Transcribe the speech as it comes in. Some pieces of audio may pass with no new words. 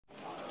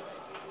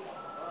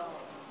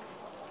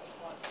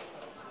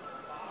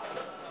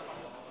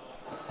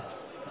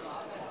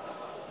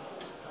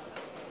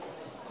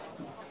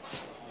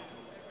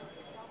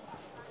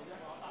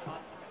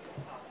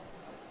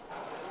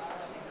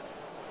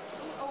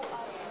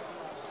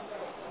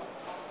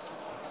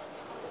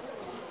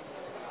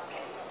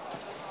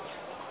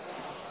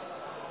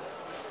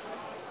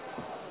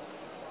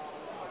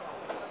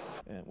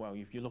Well,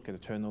 if you look at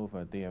the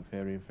turnover, they are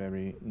very,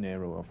 very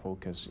narrow or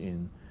focused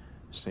in,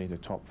 say, the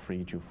top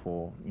 3 to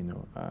 4,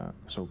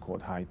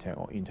 so-called high-tech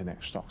or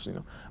internet stocks.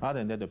 Other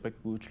than that, the big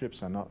blue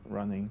chips are not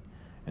running,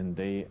 and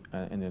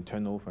and the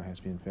turnover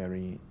has been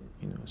very,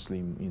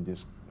 slim in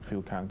these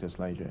few counters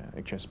like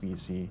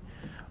HSBC,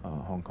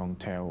 Kong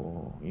Tel,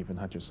 or even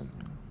Hutchison.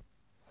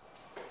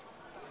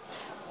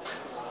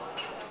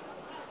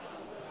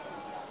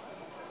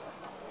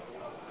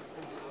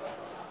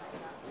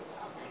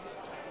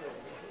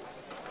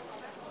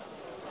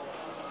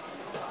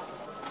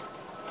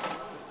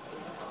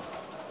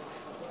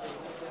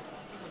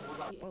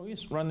 Well,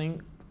 it's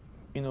running,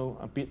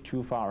 a bit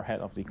too far ahead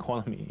of the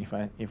economy,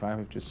 if I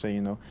have to say,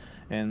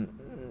 And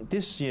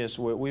this year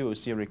we will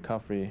see a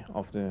recovery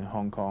of the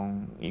Hong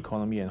Kong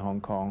economy and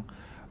Hong Kong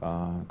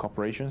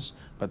corporations,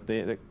 but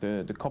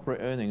the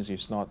corporate earnings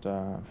is not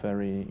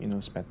very,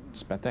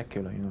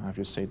 spectacular. I have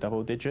to say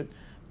double-digit,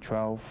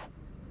 12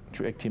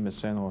 to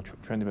 18% or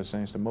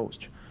 20% is the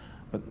most.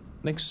 But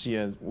next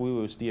year we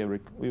will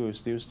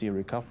still see a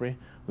recovery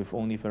with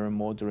only very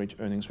moderate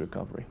earnings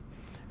recovery.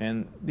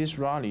 And this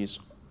rally is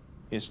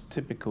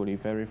typically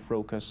very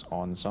focused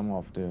on some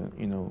of the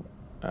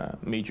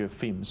major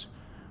themes,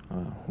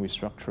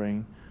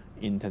 restructuring,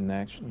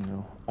 internet,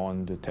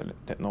 on the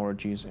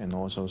technologies, and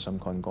also some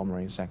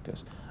conglomerate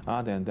sectors.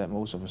 Other than that,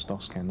 most of the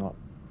stocks cannot,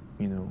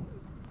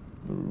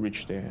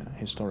 reach their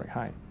historic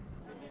high.